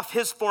ripping off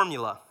his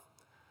formula,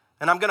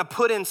 and I'm going to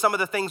put in some of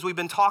the things we've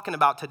been talking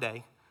about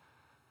today.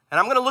 And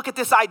I'm going to look at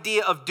this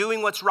idea of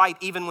doing what's right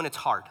even when it's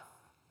hard.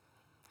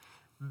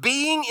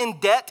 Being in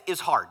debt is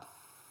hard.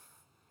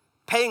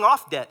 Paying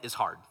off debt is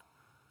hard.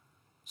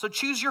 So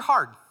choose your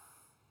hard.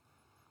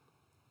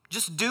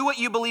 Just do what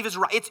you believe is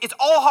right. It's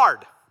all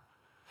hard.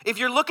 If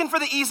you're looking for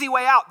the easy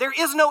way out, there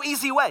is no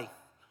easy way.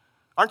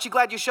 Aren't you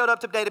glad you showed up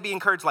today to be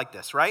encouraged like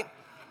this, right?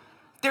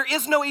 There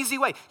is no easy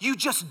way. You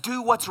just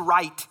do what's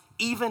right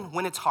even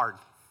when it's hard.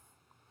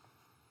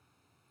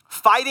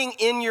 Fighting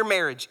in your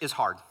marriage is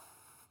hard.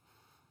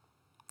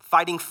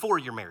 Fighting for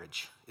your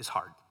marriage is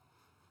hard.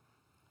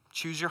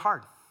 Choose your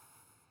hard.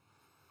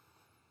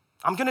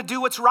 I'm gonna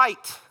do what's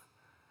right,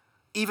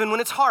 even when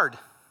it's hard.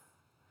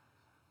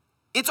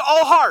 It's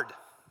all hard.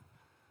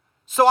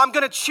 So I'm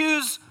gonna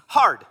choose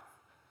hard,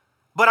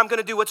 but I'm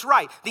gonna do what's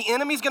right. The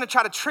enemy's gonna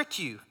try to trick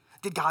you.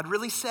 Did God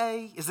really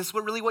say? Is this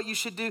really what you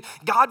should do?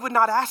 God would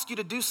not ask you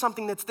to do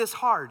something that's this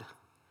hard.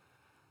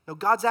 No,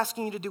 God's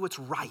asking you to do what's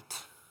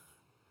right.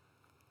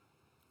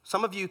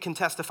 Some of you can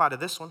testify to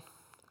this one.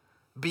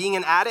 Being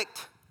an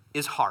addict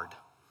is hard.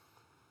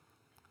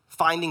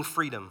 Finding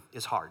freedom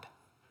is hard.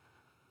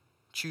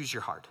 Choose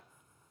your hard.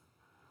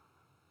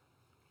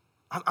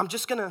 I'm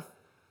just gonna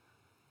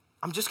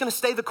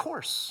stay the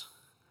course.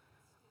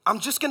 I'm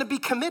just gonna be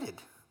committed.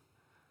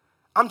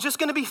 I'm just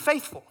gonna be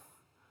faithful.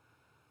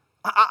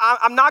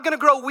 I'm not gonna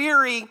grow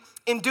weary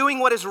in doing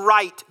what is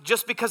right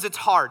just because it's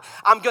hard.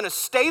 I'm gonna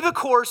stay the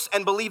course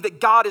and believe that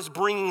God is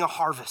bringing a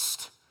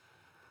harvest.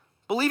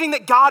 Believing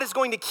that God is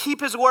going to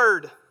keep his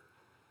word.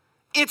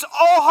 It's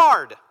all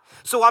hard,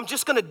 so I'm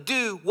just gonna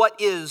do what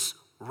is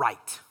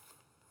right.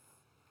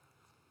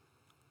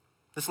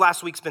 This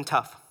last week's been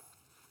tough.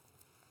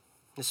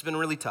 It's been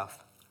really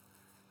tough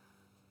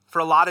for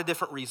a lot of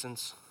different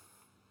reasons.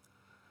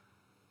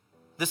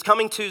 This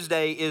coming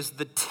Tuesday is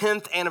the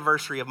 10th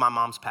anniversary of my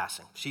mom's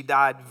passing. She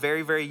died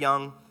very, very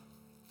young.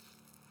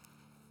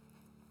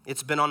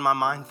 It's been on my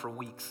mind for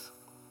weeks.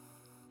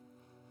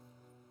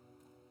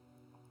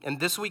 And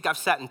this week I've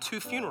sat in 2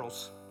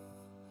 funerals.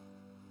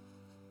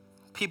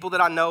 People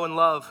that I know and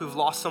love who've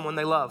lost someone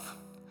they love.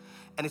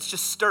 And it's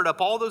just stirred up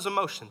all those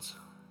emotions.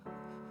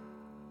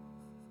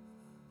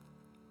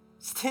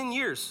 It's 10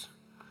 years.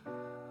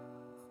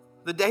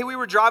 The day we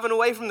were driving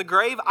away from the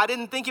grave, I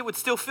didn't think it would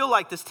still feel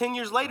like this 10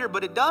 years later,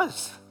 but it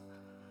does.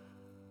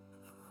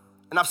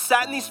 And I've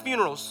sat in these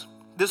funerals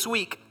this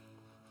week,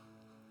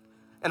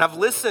 and I've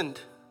listened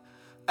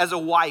as a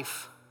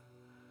wife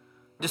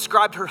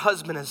described her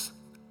husband as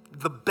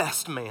the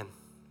best man,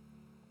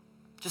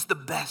 just the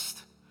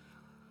best.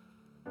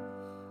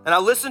 And I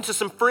listened to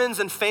some friends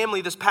and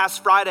family this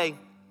past Friday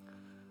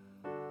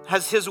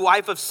as his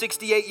wife of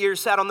 68 years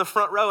sat on the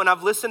front row, and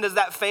I've listened as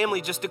that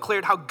family just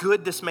declared how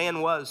good this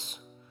man was.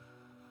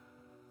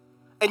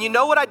 And you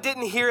know what I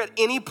didn't hear at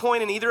any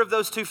point in either of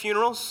those 2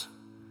 funerals?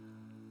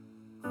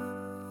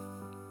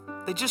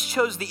 They just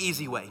chose the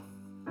easy way.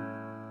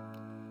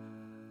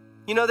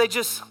 You know, they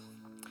just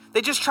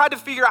tried to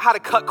figure out how to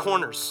cut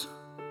corners.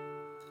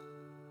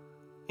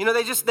 You know,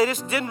 they just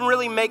didn't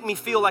really make me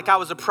feel like I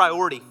was a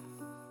priority.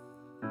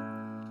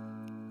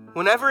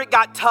 Whenever it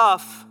got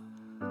tough,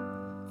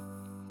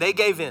 they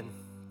gave in.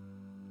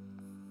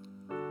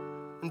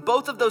 In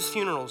both of those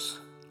funerals,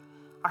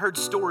 I heard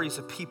stories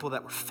of people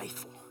that were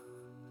faithful,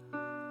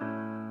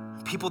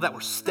 people that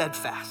were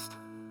steadfast,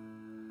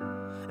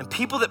 and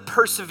people that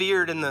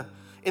persevered in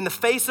the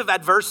face of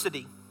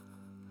adversity.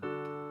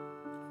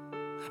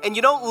 And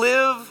you don't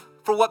live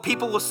for what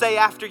people will say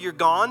after you're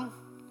gone.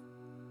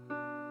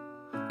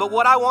 But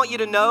what I want you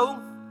to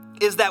know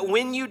is that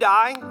when you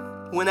die,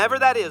 whenever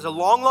that is, a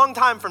long, long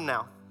time from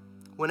now,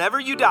 whenever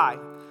you die,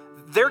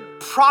 they're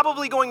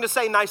probably going to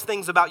say nice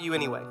things about you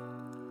anyway.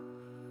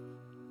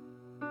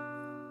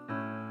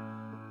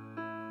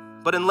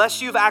 But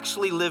unless you've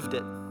actually lived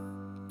it,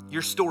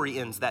 your story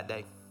ends that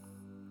day.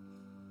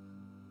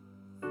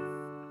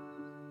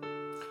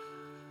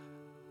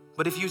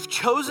 But if you've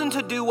chosen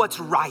to do what's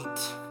right,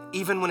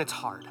 even when it's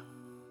hard,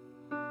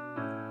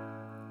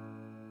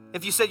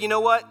 if you said, you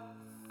know what,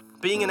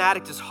 being an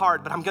addict is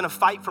hard, but I'm gonna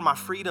fight for my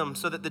freedom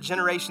so that the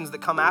generations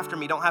that come after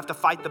me don't have to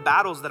fight the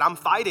battles that I'm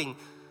fighting,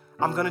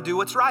 I'm gonna do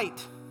what's right.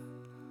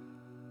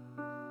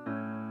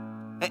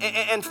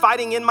 And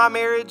fighting in my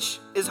marriage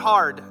is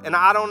hard, and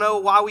I don't know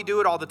why we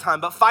do it all the time,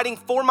 but fighting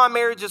for my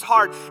marriage is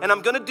hard, and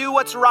I'm gonna do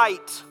what's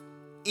right,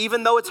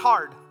 even though it's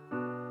hard.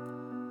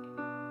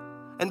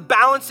 And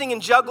balancing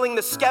and juggling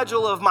the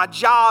schedule of my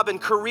job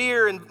and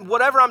career and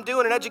whatever I'm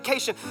doing in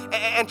education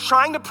and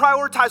trying to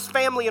prioritize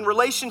family and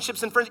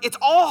relationships and friends, it's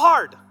all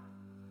hard.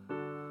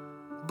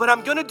 But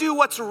I'm gonna do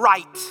what's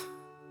right,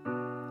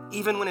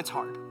 even when it's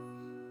hard.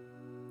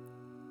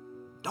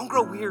 Don't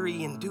grow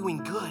weary in doing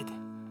good,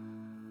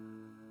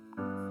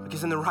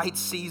 because in the right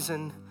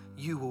season,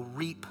 you will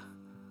reap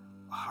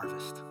a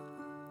harvest.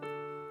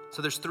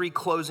 So there's 3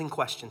 closing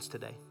questions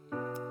today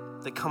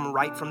that come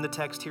right from the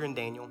text here in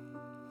Daniel.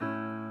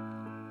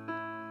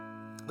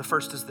 The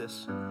first is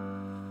this: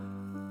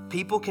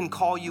 people can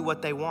call you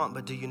what they want,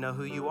 but do you know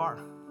who you are?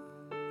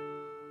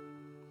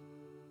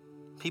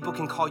 People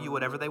can call you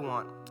whatever they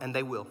want, and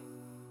they will.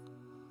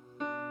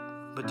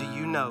 But do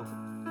you know,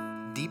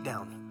 deep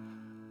down,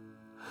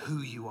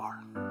 who you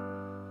are?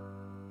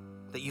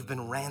 That you've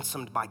been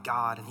ransomed by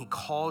God, and He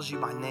calls you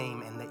by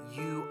name, and that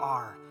you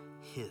are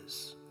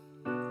His.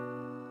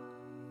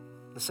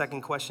 The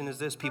second question is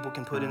this: people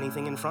can put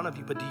anything in front of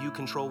you, but do you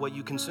control what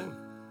you consume?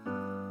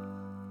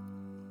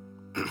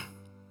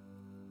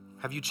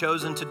 Have you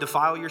chosen to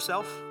defile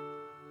yourself?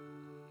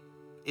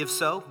 If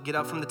so, get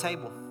up from the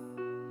table.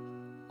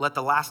 let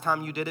the last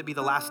time you did it be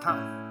the last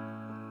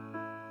time.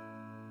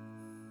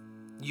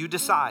 You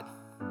decide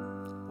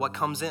what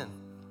comes in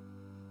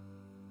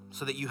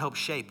so that you help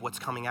shape what's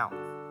coming out.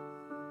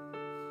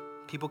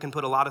 People can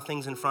put a lot of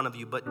things in front of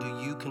you, but do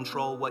you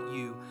control what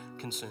you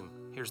consume?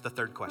 Here's the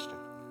third question.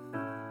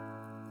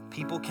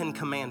 People can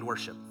command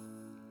worship,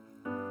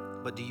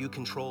 but do you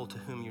control to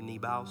whom your knee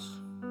bows?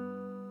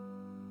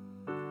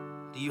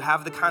 Do you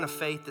have the kind of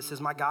faith that says,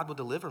 my God will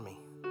deliver me?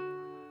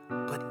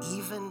 But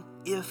even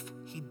if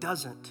he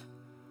doesn't,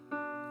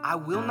 I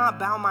will not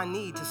bow my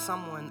knee to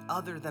someone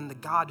other than the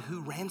God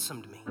who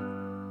ransomed me,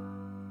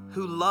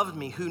 who loved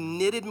me, who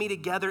knitted me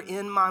together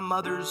in my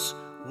mother's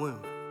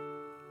womb.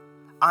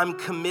 I'm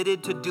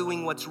committed to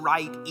doing what's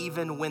right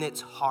even when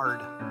it's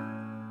hard.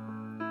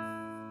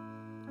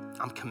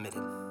 I'm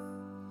committed.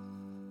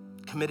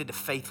 Committed to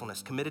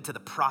faithfulness, committed to the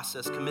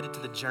process, committed to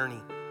the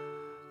journey,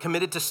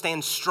 committed to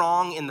stand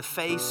strong in the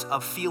face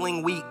of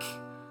feeling weak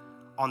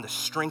on the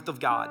strength of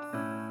God,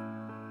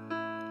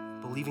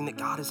 believing that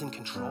God is in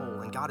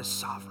control and God is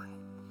sovereign.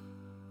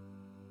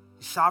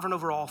 He's sovereign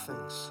over all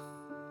things.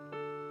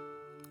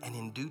 And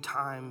in due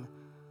time,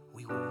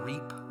 we will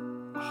reap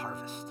a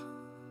harvest.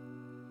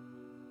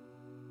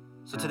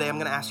 So today I'm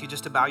gonna ask you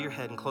just to bow your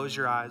head and close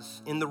your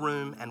eyes in the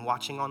room and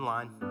watching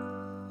online.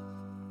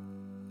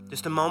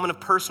 Just a moment of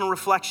personal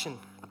reflection.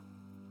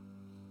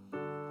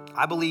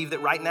 I believe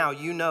that right now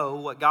you know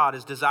what God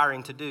is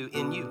desiring to do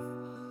in you.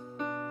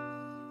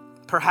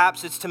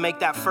 Perhaps it's to make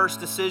that first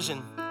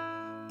decision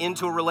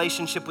into a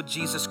relationship with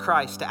Jesus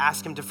Christ, to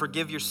ask him to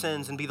forgive your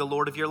sins and be the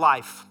Lord of your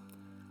life.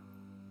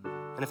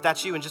 And if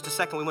that's you, in just a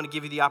second, we want to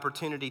give you the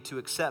opportunity to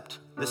accept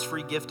this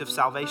free gift of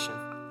salvation.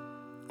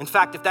 In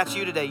fact, if that's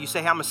you today, you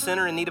say, hey, I'm a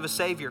sinner in need of a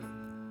Savior.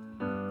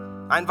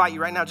 I invite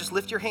you right now, just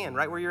lift your hand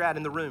right where you're at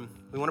in the room.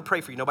 We want to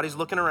pray for you. Nobody's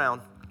looking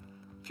around.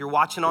 If you're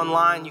watching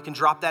online, you can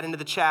drop that into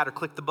the chat or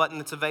click the button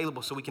that's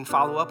available so we can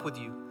follow up with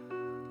you.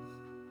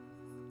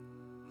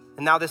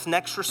 And now this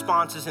next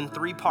response is in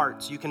 3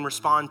 parts. You can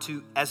respond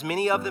to as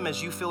many of them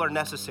as you feel are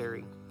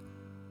necessary.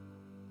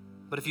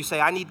 But if you say,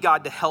 I need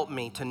God to help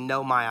me to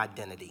know my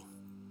identity,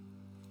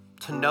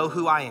 to know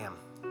who I am,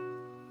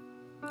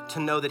 to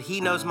know that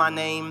he knows my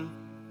name,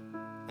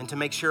 and to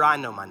make sure I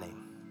know my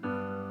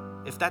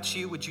name. If that's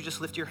you, would you just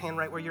lift your hand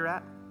right where you're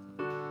at?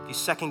 If you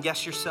second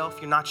guess yourself,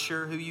 you're not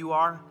sure who you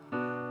are,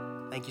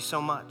 thank you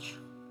so much.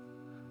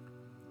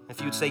 If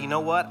you would say, you know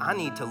what? I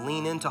need to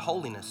lean into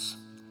holiness.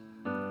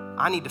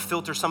 I need to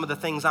filter some of the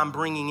things I'm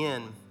bringing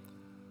in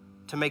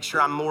to make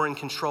sure I'm more in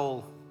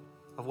control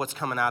of what's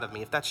coming out of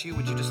me. If that's you,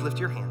 would you just lift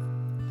your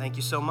hand? Thank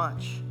you so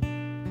much.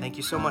 Thank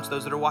you so much.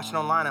 Those that are watching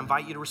online, I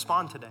invite you to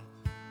respond today.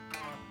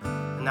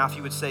 And now if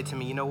you would say to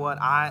me, you know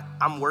what,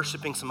 I'm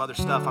worshiping some other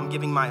stuff. I'm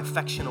giving my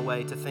affection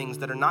away to things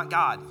that are not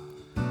God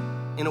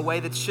in a way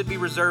that should be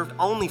reserved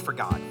only for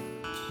God.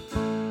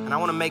 And I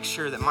want to make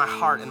sure that my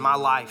heart and my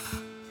life,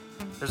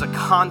 there's a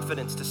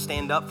confidence to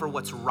stand up for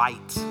what's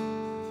right,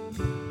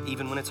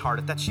 even when it's hard.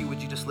 If that's you,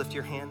 would you just lift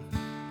your hand?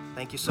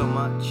 Thank you so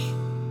much.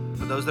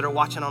 For those that are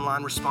watching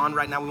online, respond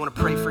right now. We want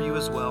to pray for you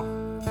as well.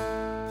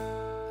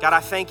 God, I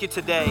thank you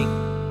today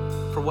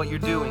for what you're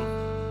doing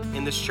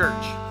in this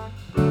church.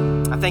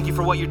 I thank you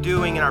for what you're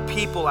doing in our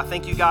people. I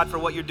thank you, God, for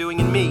what you're doing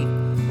in me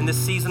in this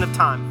season of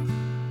time.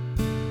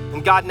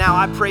 And God, now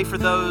I pray for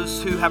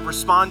those who have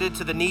responded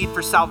to the need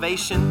for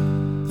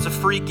salvation. It's a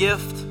free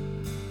gift.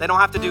 They don't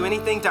have to do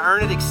anything to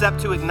earn it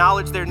except to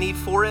acknowledge their need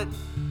for it.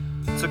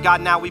 So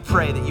God, now we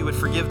pray that you would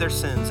forgive their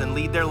sins and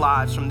lead their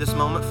lives from this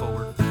moment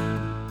forward.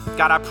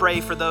 God, I pray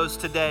for those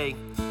today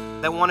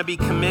that want to be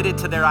committed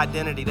to their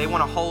identity. They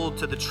want to hold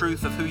to the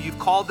truth of who you've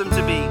called them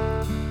to be.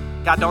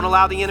 God, don't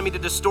allow the enemy to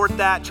distort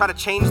that, try to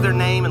change their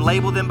name and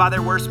label them by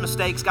their worst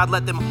mistakes. God,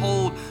 let them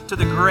hold to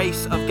the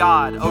grace of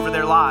God over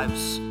their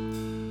lives.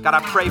 God, I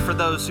pray for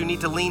those who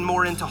need to lean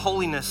more into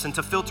holiness and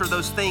to filter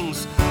those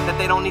things that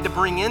they don't need to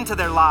bring into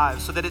their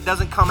lives so that it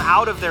doesn't come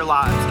out of their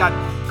lives. God,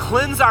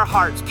 cleanse our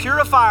hearts,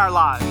 purify our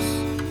lives.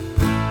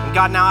 And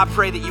God, now I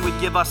pray that you would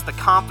give us the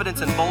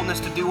confidence and boldness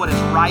to do what is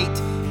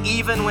right,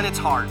 even when it's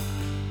hard.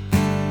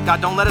 God,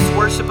 don't let us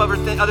worship other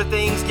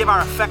things, give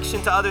our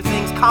affection to other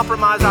things,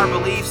 compromise our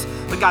beliefs,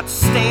 but God,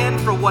 stand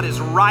for what is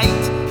right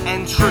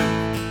and true.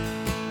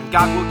 And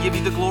God, will give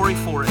you the glory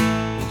for it.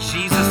 In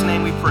Jesus'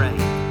 name we pray.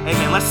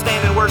 Amen. Let's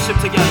stand and worship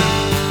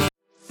together.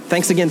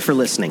 Thanks again for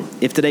listening.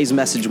 If today's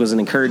message was an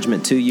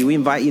encouragement to you, we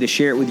invite you to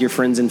share it with your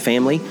friends and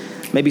family.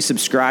 Maybe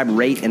subscribe,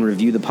 rate, and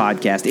review the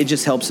podcast. It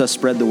just helps us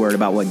spread the word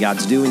about what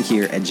God's doing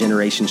here at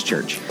Generations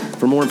Church.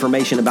 For more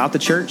information about the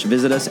church,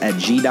 visit us at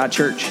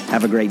g.church.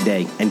 Have a great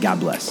day, and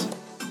God bless.